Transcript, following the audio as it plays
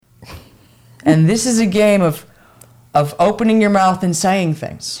And this is a game of opening your mouth and saying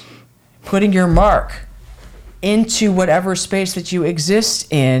things, putting your mark into whatever space that you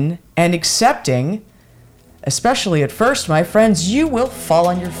exist in, and accepting, especially at first, my friends, you will fall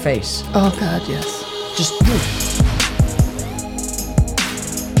on your face. Oh, God, yes. Just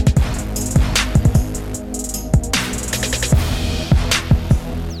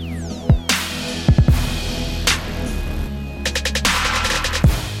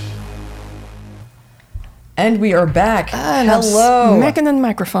And we are back. Hello. Smacking the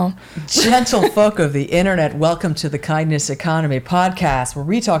microphone. Gentle folk of the internet, welcome to the Kindness Economy podcast, where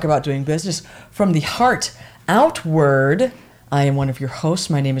we talk about doing business from the heart outward. I am one of your hosts.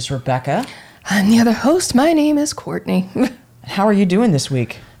 My name is Rebecca. I'm the other host. My name is Courtney. How are you doing this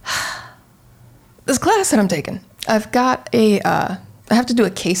week? This class that I'm taking, I've got I have to do a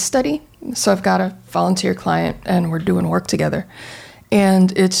case study. So I've got a volunteer client and we're doing work together.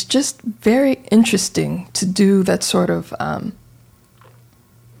 And it's just very interesting to do that sort of,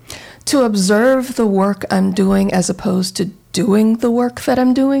 to observe the work I'm doing as opposed to doing the work that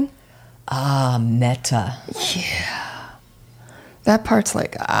I'm doing. Ah, meta. Yeah. That part's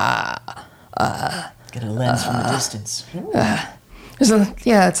like, Get a lens from a distance.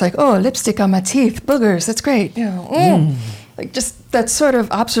 It's like, oh, lipstick on my teeth, boogers, that's great. You know, Like just that sort of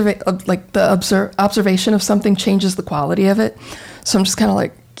observation of something changes the quality of it. So I'm just kind of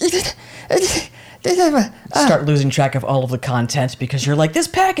like, start losing track of all of the content because you're like, this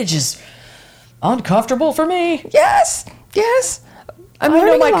package is uncomfortable for me. Yes. I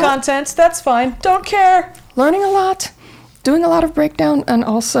know my content. That's fine. Don't care. Learning a lot, doing a lot of breakdown, and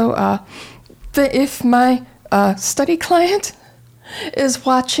also if my study client is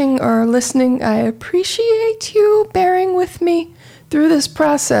watching or listening, I appreciate you bearing with me through this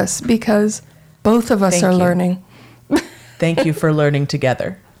process because both of us are learning. Thank you for learning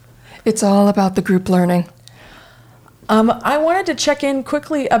together. It's all about the group learning. I wanted to check in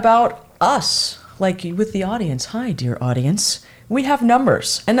quickly about us, like with the audience. Hi, dear audience. We have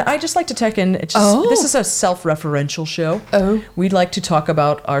numbers, and I just like to check in. This is a self-referential show. Oh. We'd like to talk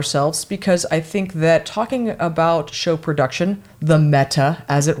about ourselves because I think that talking about show production, the meta,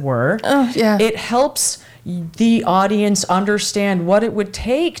 as it were, it helps the audience understand what it would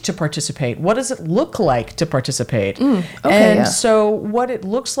take to participate. What does it look like to participate? So what it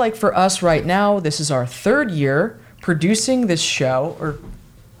looks like for us right now, this is our third year producing this show, or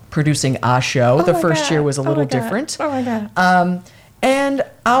producing a show. The first year was a little different. Oh my God. And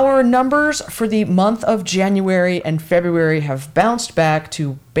our numbers for the month of January and February have bounced back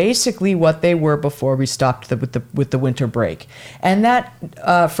to basically what they were before we stopped with the winter break. And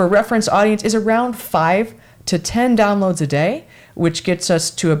that, for reference audience, is around 5 to 10 downloads a day, which gets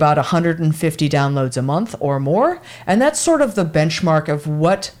us to about 150 downloads a month or more. And that's sort of the benchmark of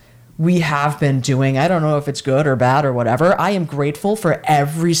what we have been doing. I don't know if it's good or bad or whatever. I am grateful for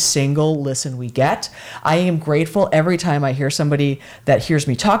every single listen we get. I am grateful every time I hear somebody that hears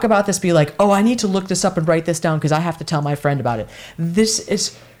me talk about this be like, oh, I need to look this up and write this down because I have to tell my friend about it. This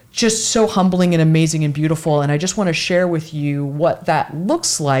is just so humbling and amazing and beautiful. And I just want to share with you what that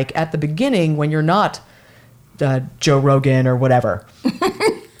looks like at the beginning when you're not Joe Rogan or whatever.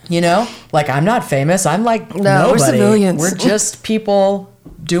 You know, like I'm not famous. I'm like nobody. We're civilians. We're just people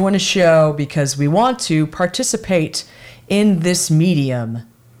doing a show because we want to participate in this medium.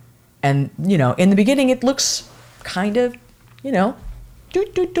 And, you know, in the beginning, it looks kind of, you know, our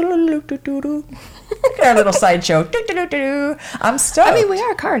little sideshow. I'm stoked. I mean, we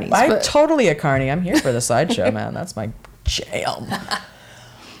are carnies. I'm totally a carny. I'm here for the sideshow, man. That's my jam.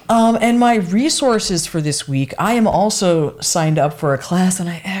 And my resources for this week, I am also signed up for a class, and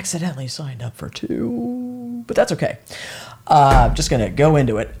I accidentally signed up for 2, but that's okay. I'm just going to go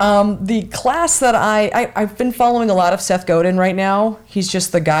into it. The class that I've been following a lot of Seth Godin right now. He's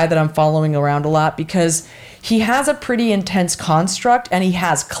just the guy that I'm following around a lot because he has a pretty intense construct and he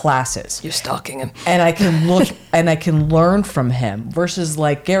has classes. You're stalking him. And I can look and I can learn from him versus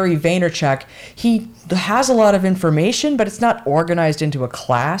like Gary Vaynerchuk. He has a lot of information, but it's not organized into a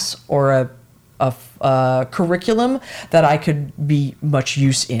class or a curriculum that I could be much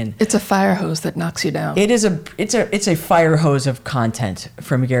use in. It's a fire hose that knocks you down. It's a fire hose of content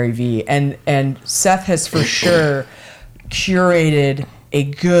from Gary V. And Seth has for sure curated a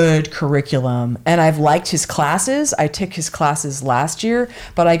good curriculum, and I've liked his classes. I took his classes last year,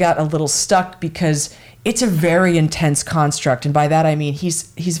 but I got a little stuck because it's a very intense construct, and by that I mean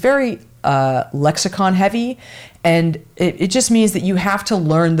he's very lexicon heavy, and it just means that you have to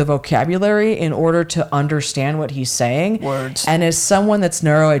learn the vocabulary in order to understand what he's saying. Words. And as someone that's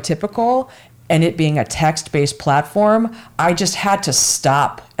neuroatypical and it being a text-based platform, I just had to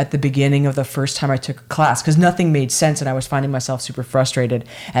stop at the beginning of the first time I took a class because nothing made sense and I was finding myself super frustrated.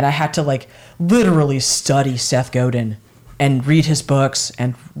 And I had to like literally study Seth Godin and read his books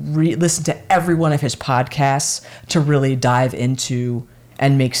and listen to every one of his podcasts to really dive into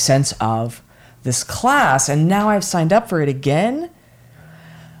and make sense of this class. And now I've signed up for it again.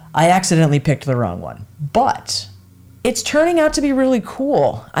 I accidentally picked the wrong one, but it's turning out to be really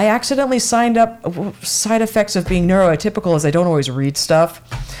cool. I accidentally signed up. Side effects of being neuroatypical is I don't always read stuff.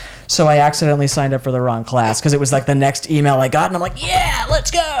 So I accidentally signed up for the wrong class because it was like the next email I got and I'm like, yeah, let's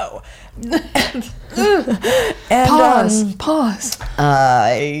go. And, Pause.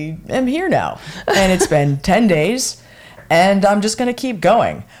 I am here now and it's been 10 days and I'm just going to keep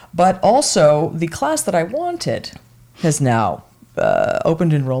going. But also the class that I wanted has now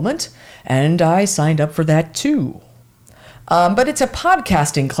opened enrollment and I signed up for that too. But it's a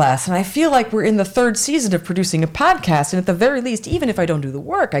podcasting class, and I feel like we're in the 3rd season of producing a podcast, and at the very least, even if I don't do the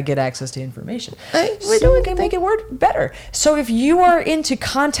work, I get access to information. So we can make it work better. So if you are into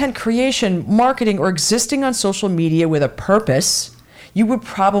content creation, marketing, or existing on social media with a purpose, you would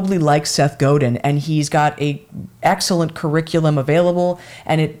probably like Seth Godin, and he's got a excellent curriculum available,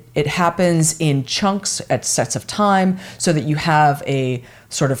 and it happens in chunks at sets of time so that you have a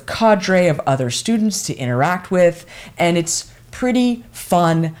sort of cadre of other students to interact with, and it's pretty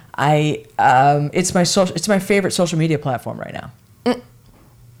fun. It's my favorite social media platform right now. All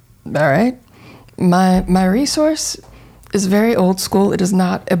right. My resource is very old school. It is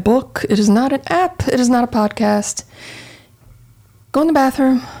not a book. It is not an app. It is not a podcast. Go in the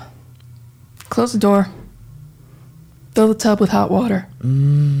bathroom, close the door, fill the tub with hot water.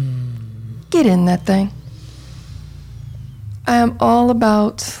 Get in that thing. I am all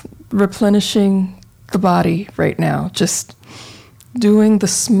about replenishing the body right now, just doing the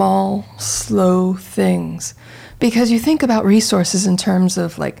small, slow things. Because you think about resources in terms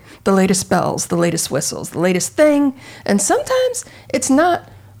of like the latest bells, the latest whistles, the latest thing, and sometimes it's not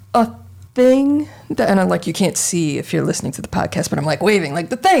a thing that, and like you can't see if you're listening to the podcast, but I'm like waving, like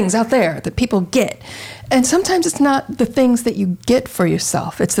the things out there that people get. And sometimes it's not the things that you get for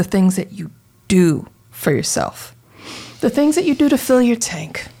yourself, it's the things that you do for yourself. The things that you do to fill your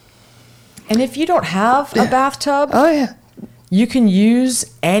tank. And if you don't have a bathtub, you can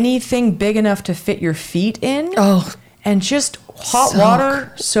use anything big enough to fit your feet in. And just hot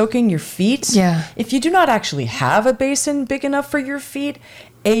water soaking your feet. Yeah. If you do not actually have a basin big enough for your feet,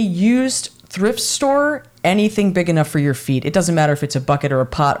 a used thrift store, anything big enough for your feet. It doesn't matter if it's a bucket or a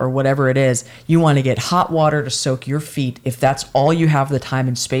pot or whatever it is. You want to get hot water to soak your feet if that's all you have the time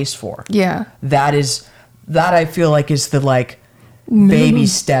and space for. Yeah. That I feel like is the like baby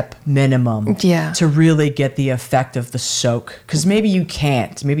step minimum to really get the effect of the soak. Because maybe you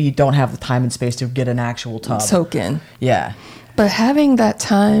can't. Maybe you don't have the time and space to get an actual tub. Soak in. Yeah. But having that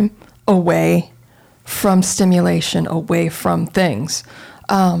time away from stimulation, away from things,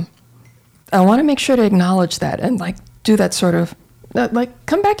 I want to make sure to acknowledge that and like do that sort of like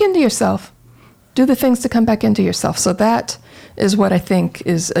come back into yourself. Do the things to come back into yourself. So that is what I think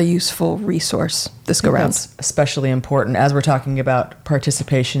is a useful resource this go round. That's especially important as we're talking about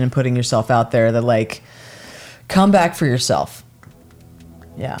participation and putting yourself out there, that like come back for yourself.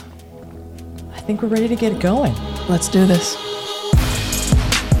 Yeah. I think we're ready to get it going. Let's do this.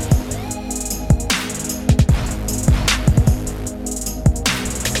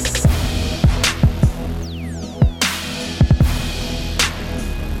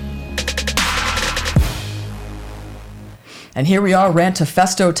 And here we are,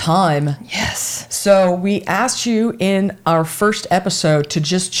 Rantafesto time. Yes. So we asked you in our first episode to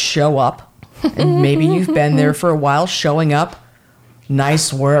just show up. And maybe you've been there for a while, showing up.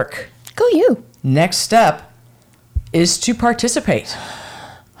 Nice work. Go you. Next step is to participate.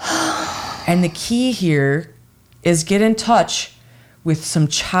 And the key here is get in touch with some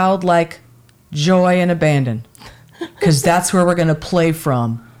childlike joy and abandon. Because that's where we're going to play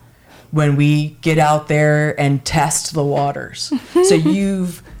from when we get out there and test the waters. So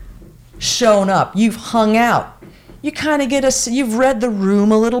you've shown up, you've hung out, you kind of you've read the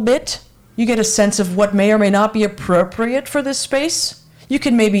room a little bit. You get a sense of what may or may not be appropriate for this space. You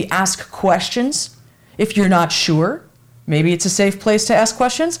can maybe ask questions if you're not sure. Maybe it's a safe place to ask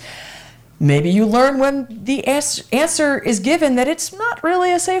questions. Maybe you learn when the answer is given that it's not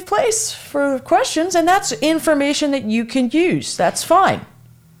really a safe place for questions, and that's information that you can use. That's fine.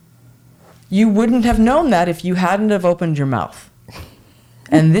 You wouldn't have known that if you hadn't have opened your mouth.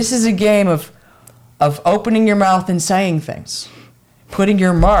 And this is a game of opening your mouth and saying things, putting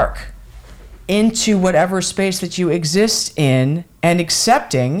your mark into whatever space that you exist in, and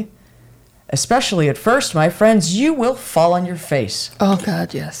accepting especially at first, my friends, you will fall on your face. Oh,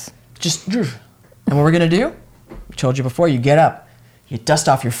 God, yes. And what we're going to do, I told you before, you get up, you dust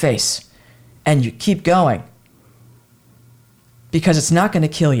off your face, and you keep going. Because it's not going to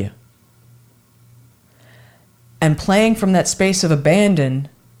kill you. And playing from that space of abandon,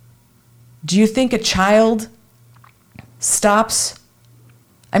 do you think a child stops?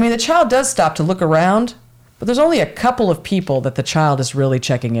 I mean, the child does stop to look around, but there's only a couple of people that the child is really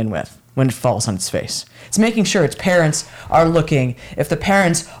checking in with when it falls on its face. It's making sure its parents are looking. If the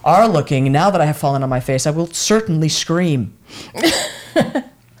parents are looking, now that I have fallen on my face, I will certainly scream.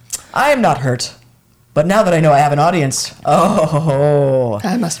 I am not hurt. But now that I know I have an audience,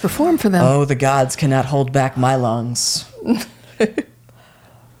 I must perform for them. Oh, the gods cannot hold back my lungs.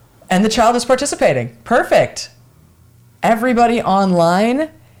 And the child is participating. Perfect. Everybody online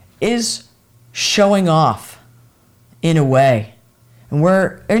is showing off in a way. And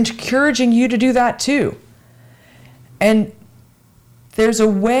we're encouraging you to do that too. And there's a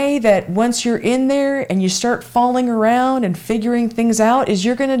way that once you're in there and you start falling around and figuring things out, is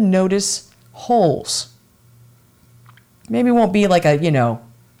you're going to notice holes. Maybe it won't be like a,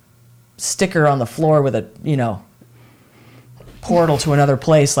 sticker on the floor with a, portal to another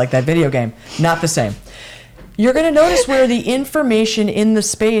place like that video game. Not the same. You're going to notice where the information in the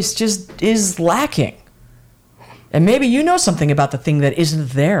space just is lacking. And maybe you know something about the thing that isn't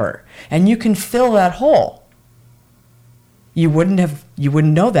there, and you can fill that hole. You wouldn't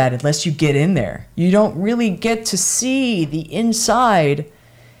know that unless you get in there. You don't really get to see the inside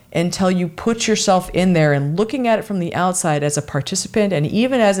until you put yourself in there and looking at it from the outside as a participant and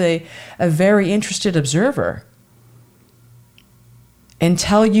even as a very interested observer.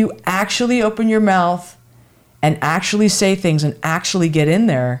 Until you actually open your mouth and actually say things and actually get in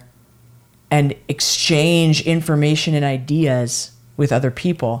there and exchange information and ideas with other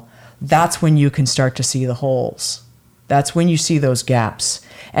people, that's when you can start to see the holes. That's when you see those gaps.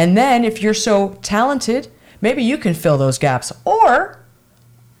 And then if you're so talented, maybe you can fill those gaps. Or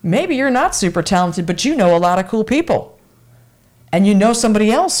maybe you're not super talented, but you know a lot of cool people. And you know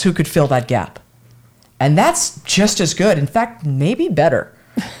somebody else who could fill that gap. And that's just as good. In fact, maybe better.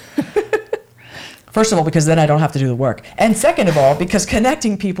 First of all, because then I don't have to do the work. And second of all, because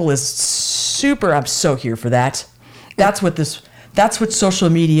connecting people is super, I'm so here for that. That's what social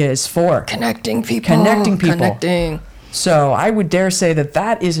media is for. Connecting people. Connecting. So I would dare say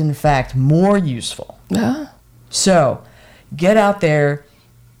that is in fact more useful. Yeah. So get out there,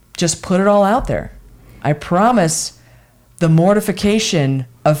 just put it all out there. I promise the mortification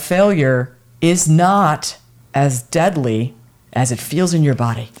of failure is not as deadly as it feels in your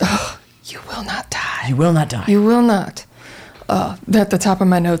body. Oh, you will not die. You will not die. You will not. At the top of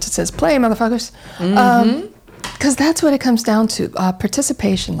my notes, it says, play, motherfuckers. Because that's what it comes down to.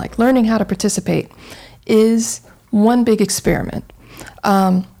 Participation, like learning how to participate, is one big experiment.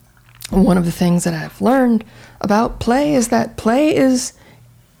 One of the things that I've learned about play is that play is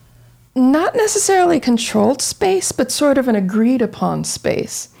not necessarily a controlled space, but sort of an agreed upon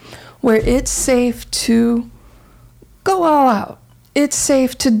space where it's safe to go all out. It's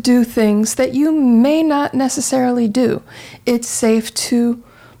safe to do things that you may not necessarily do. It's safe to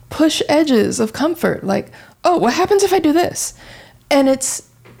push edges of comfort, like, oh, what happens if I do this? And it's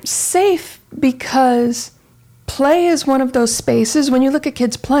safe because play is one of those spaces. When you look at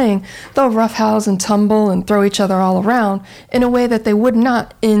kids playing, they'll roughhouse and tumble and throw each other all around in a way that they would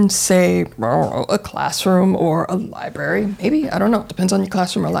not in, say, a classroom or a library. Maybe, I don't know. Depends on your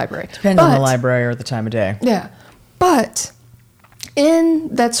classroom or library. Depends on the library or the time of day. Yeah. But in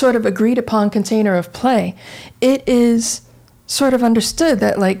that sort of agreed upon container of play, it is sort of understood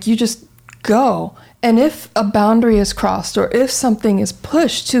that, like, you just go. And if a boundary is crossed or if something is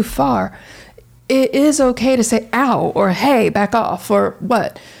pushed too far, it is okay to say, ow, or hey, back off, or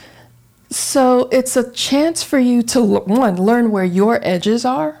what. So it's a chance for you to, one, learn where your edges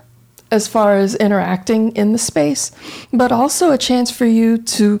are as far as interacting in the space, but also a chance for you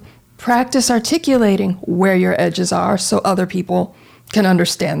to practice articulating where your edges are so other people can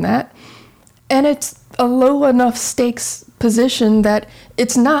understand that. And it's a low enough stakes position that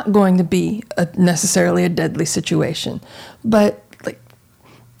it's not going to be necessarily a deadly situation. But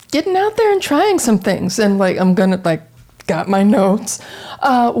getting out there and trying some things. And I'm going to got my notes.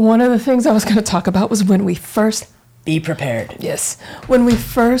 One of the things I was going to talk about was when we first... Be prepared. Yes. When we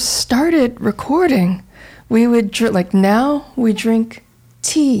first started recording, we would now we drink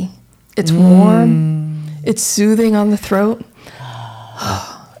tea. It's warm. It's soothing on the throat.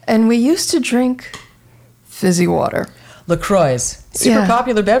 And we used to drink fizzy water. LaCroix. Super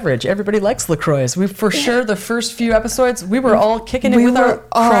popular beverage. Everybody likes LaCroix. We for sure the first few episodes we were all kicking it with our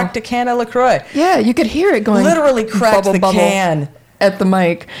cracked a can of LaCroix. Yeah, you could hear it going. Literally cracked the can at the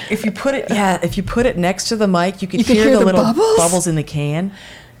mic. If you put it next to the mic, you could hear the little bubbles in the can.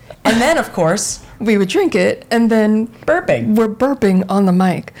 And then of course we would drink it and then burping. We're burping on the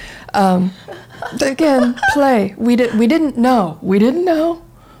mic. Again, play. We didn't know.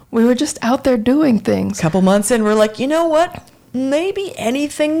 We were just out there doing things. Couple months in, we're like, you know what? Maybe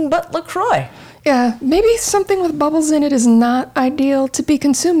anything but LaCroix. Yeah, maybe something with bubbles in it is not ideal to be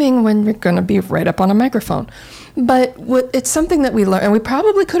consuming when you're going to be right up on a microphone. But it's something that we learned, and we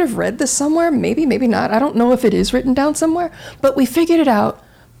probably could have read this somewhere, maybe not. I don't know if it is written down somewhere, but we figured it out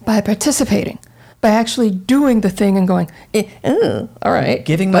by participating, by actually doing the thing and going, all right.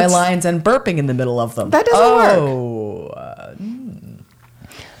 Giving my lines and burping in the middle of them. That doesn't work.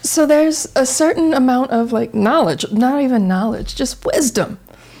 So there's a certain amount of like knowledge, not even knowledge, just wisdom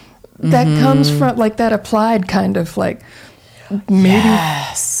that comes from like that applied kind of like maybe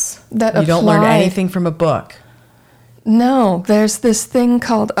that you don't learn anything from a book. No, there's this thing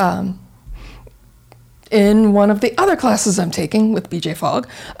called in one of the other classes I'm taking with BJ Fogg,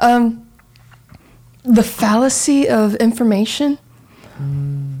 the fallacy of information.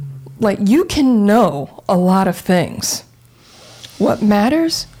 Like you can know a lot of things. What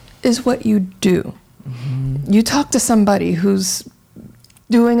matters is what you do. You talk to somebody who's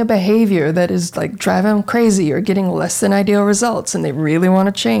doing a behavior that is like driving them crazy or getting less than ideal results and they really want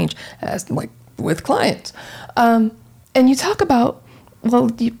to change, as like with clients. And you talk about,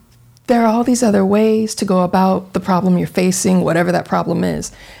 there are all these other ways to go about the problem you're facing, whatever that problem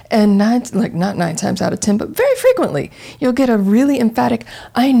is. And not 9 times out of 10, but very frequently, you'll get a really emphatic,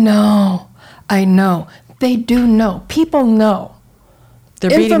 I know. They do know. People know.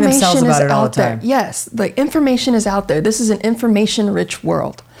 They're beating themselves about it all the time. Yes, like information is out there. This is an information-rich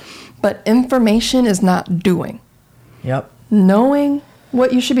world. But information is not doing. Yep. Knowing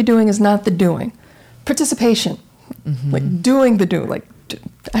what you should be doing is not the doing. Participation, like doing the do. Like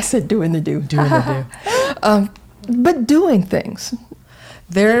I said, doing the do. Doing the do. But doing things.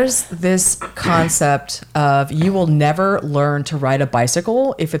 There's this concept of you will never learn to ride a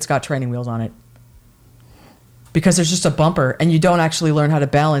bicycle if it's got training wheels on it. Because there's just a bumper and you don't actually learn how to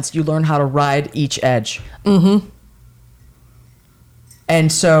balance. You learn how to ride each edge.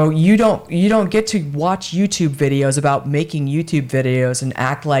 And so you don't get to watch YouTube videos about making YouTube videos and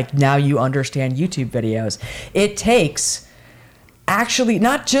act like now you understand YouTube videos. It takes actually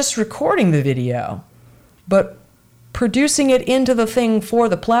not just recording the video, but producing it into the thing for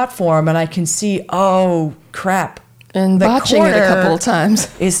the platform. And I can see, oh crap. And the watching it a couple of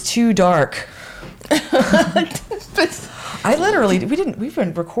times is too dark. I literally, we've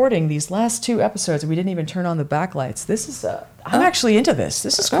been recording these last 2 episodes and we didn't even turn on the backlights. This is, I'm actually into this.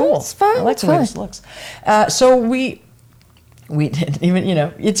 This is cool. It's fine. I like the way this looks. So we didn't even,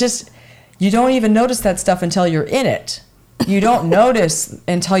 it's just, you don't even notice that stuff until you're in it. You don't notice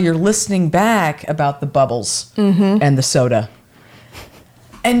until you're listening back about the bubbles and the soda.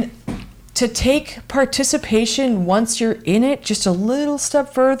 And to take participation once you're in it just a little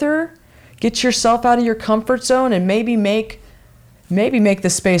step further, get yourself out of your comfort zone and maybe make the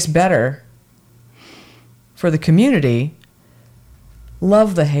space better for the community.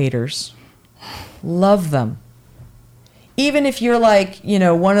 Love the haters. Love them. Even if you're like,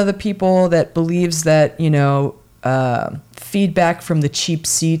 one of the people that believes that, feedback from the cheap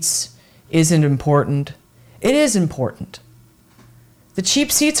seats isn't important. It is important. The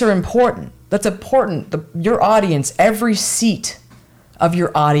cheap seats are important. That's important. Your audience, every seat of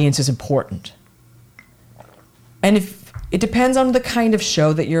your audience is important. And if it depends on the kind of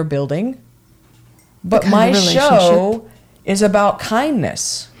show that you're building, but my show is about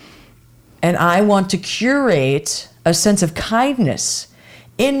kindness. And I want to curate a sense of kindness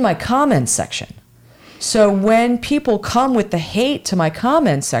in my comments section. So when people come with the hate to my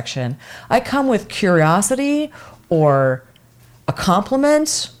comments section, I come with curiosity or a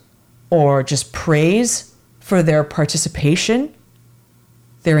compliment or just praise for their participation,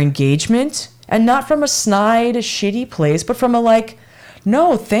 their engagement, and not from a snide, shitty place, but from a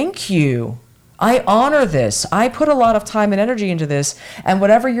no, thank you. I honor this. I put a lot of time and energy into this, and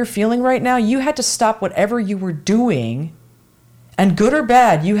whatever you're feeling right now, you had to stop whatever you were doing, and good or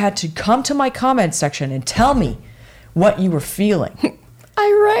bad, you had to come to my comment section and tell me what you were feeling.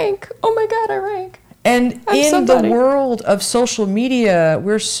 I rank. Oh my God, I rank. And in the world of social media,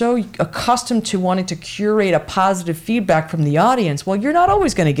 we're so accustomed to wanting to curate a positive feedback from the audience. Well, you're not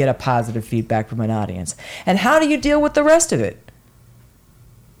always going to get a positive feedback from an audience. And how do you deal with the rest of it?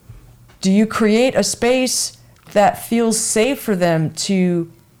 Do you create a space that feels safe for them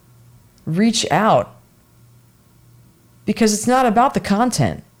to reach out. Because it's not about the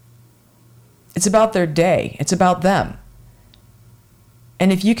content. It's about their day. It's about them.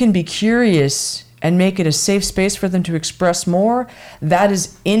 And if you can be curious and make it a safe space for them to express more, that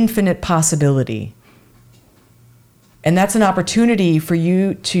is infinite possibility. And that's an opportunity for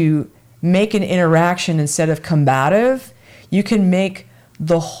you to make an interaction instead of combative. You can make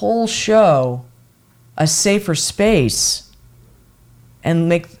the whole show a safer space and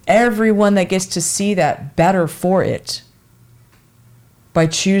make everyone that gets to see that better for it by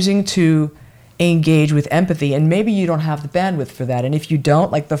choosing to engage with empathy. And maybe you don't have the bandwidth for that. And if you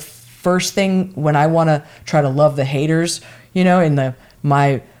don't, like the first thing when I want to try to love the haters, you know, in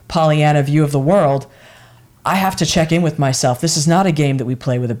my Pollyanna view of the world, I have to check in with myself. This is not a game that we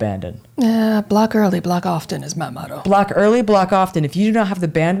play with abandon. Block early, block often is my motto. Block early, block often. If you do not have the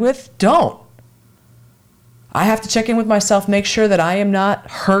bandwidth, don't. I have to check in with myself, make sure that I am not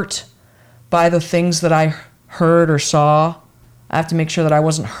hurt by the things that I heard or saw. I have to make sure that I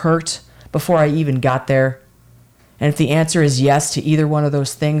wasn't hurt before I even got there. And if the answer is yes to either one of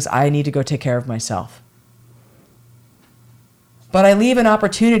those things, I need to go take care of myself. But I leave an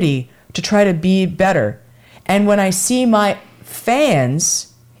opportunity to try to be better. And when I see my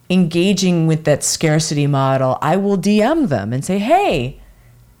fans engaging with that scarcity model, I will DM them and say, hey,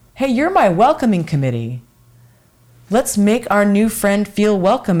 you're my welcoming committee. Let's make our new friend feel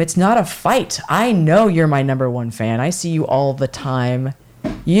welcome. It's not a fight. I know you're my number one fan. I see you all the time.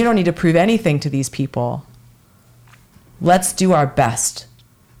 You don't need to prove anything to these people. Let's do our best.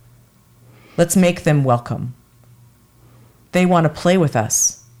 Let's make them welcome. They want to play with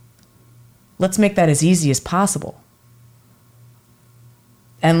us. Let's make that as easy as possible.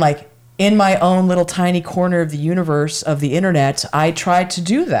 And like in my own little tiny corner of the universe of the internet, I try to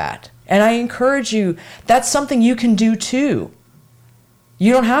do that. And I encourage you, that's something you can do too.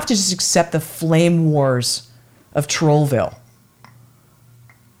 You don't have to just accept the flame wars of Trollville.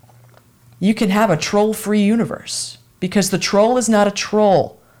 You can have a troll-free universe because the troll is not a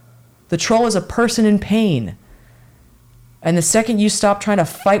troll. The troll is a person in pain. And the second you stop trying to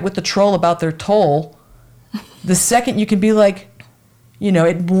fight with the troll about their toll, the second you can be like, you know,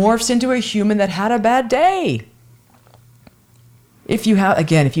 it morphs into a human that had a bad day. If you have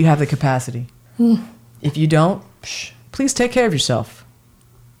the capacity. If you don't, please take care of yourself.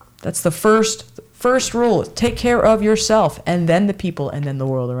 That's the first rule. Take care of yourself and then the people and then the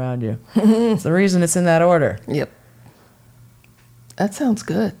world around you. It's the reason it's in that order. Yep. That sounds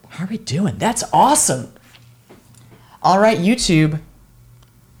good. How are we doing? That's awesome. All right, YouTube.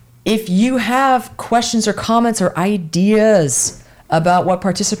 If you have questions or comments or ideas about what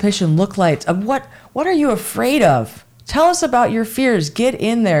participation look like, what are you afraid of? Tell us about your fears. Get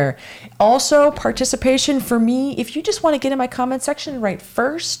in there. Also, participation for me, if you just want to get in my comment section and write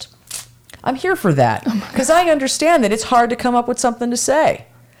first, I'm here for that. Because I understand that it's hard to come up with something to say.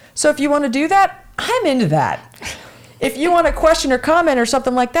 So if you want to do that, I'm into that. If you want a question or comment or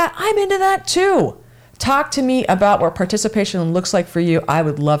something like that, I'm into that too. Talk to me about what participation looks like for you. I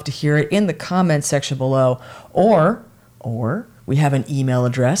would love to hear it in the comment section below. Or we have an email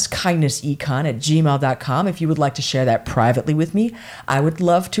address, kindnessecon@gmail.com. If you would like to share that privately with me, I would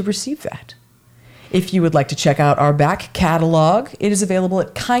love to receive that. If you would like to check out our back catalog, it is available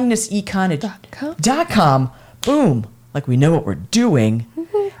at kindnessecon.com. Boom, like we know what we're doing.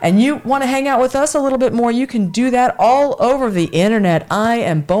 And you want to hang out with us a little bit more, you can do that all over the internet. I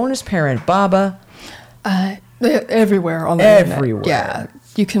am Bonus Parent Baba. Everywhere on the internet. Yeah,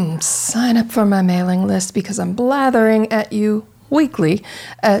 you can sign up for my mailing list because I'm blathering at you weekly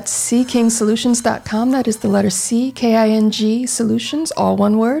at ckingsolutions.com. That is the letter C, K-I-N-G, solutions, all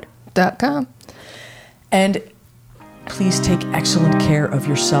one word, .com. And please take excellent care of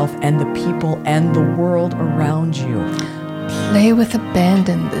yourself and the people and the world around you. Play with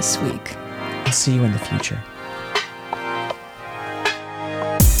abandon this week. I'll see you in the future.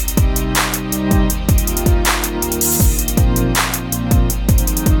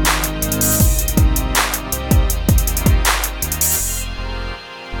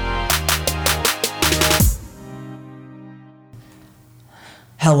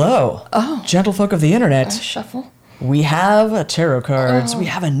 Hello, gentlefolk of the internet. Shuffle. We have tarot cards. We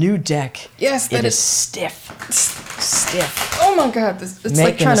have a new deck. Yes, it is stiff. Stiff. Oh my God, it's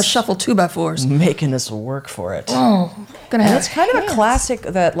like trying to shuffle 2x4s. Making us work for it. Oh, gonna have. And it's kind of a classic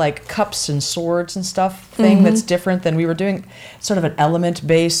that like cups and swords and stuff thing that's different than we were doing. Sort of an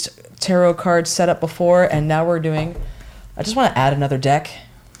element-based tarot card setup before, and now we're doing. I just want to add another deck.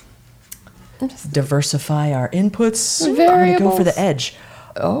 Diversify our inputs. I'm gonna go for the edge.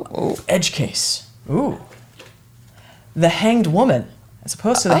 Oh. Edge case. Ooh. the Hanged Woman as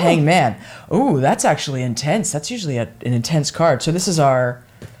opposed to the Hanged Man. Ooh, that's actually intense. That's usually an intense card. So this is our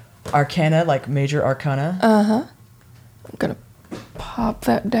Arcana, like Major Arcana. I'm gonna pop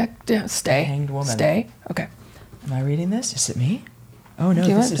that deck down. Stay. Hanged Woman. Stay. Okay. Am I reading this? Is it me? Oh no,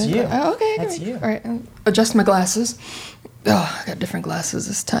 this is you. Oh, okay. That's you. All right. Adjust my glasses. Oh, I got different glasses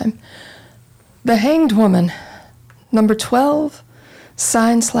this time. The Hanged Woman, number 12,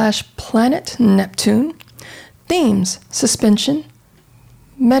 sign/planet Neptune. Themes: suspension,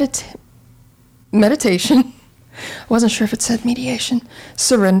 meditation. I wasn't sure if it said mediation.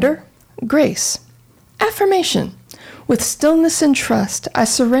 Surrender, grace. Affirmation: with stillness and trust, I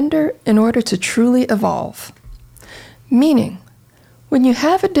surrender in order to truly evolve. Meaning: when you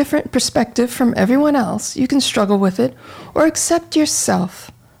have a different perspective from everyone else, you can struggle with it or accept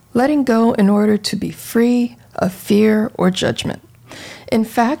yourself, letting go in order to be free of fear or judgment. In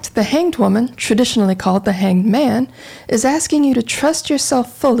fact, the Hanged Woman, traditionally called the Hanged Man, is asking you to trust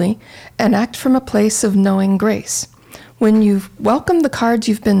yourself fully and act from a place of knowing grace. When you welcome the cards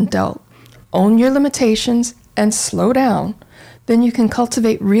you've been dealt, own your limitations, and slow down, then you can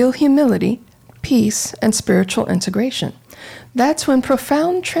cultivate real humility, peace, and spiritual integration. That's when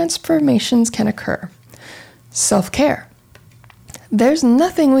profound transformations can occur. Self-care. There's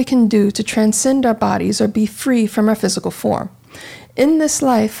nothing we can do to transcend our bodies or be free from our physical form. In this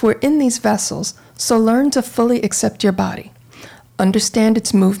life, we're in these vessels, so learn to fully accept your body. Understand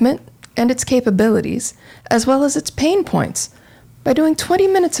its movement and its capabilities, as well as its pain points, by doing 20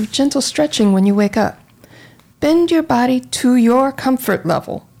 minutes of gentle stretching when you wake up. Bend your body to your comfort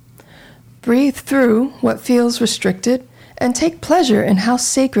level. Breathe through what feels restricted, and take pleasure in how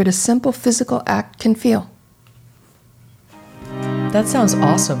sacred a simple physical act can feel. That sounds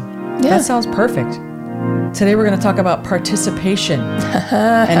awesome. Yeah. That sounds perfect. Today we're going to talk about participation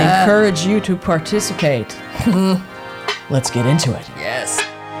and encourage you to participate. Let's get into it. Yes.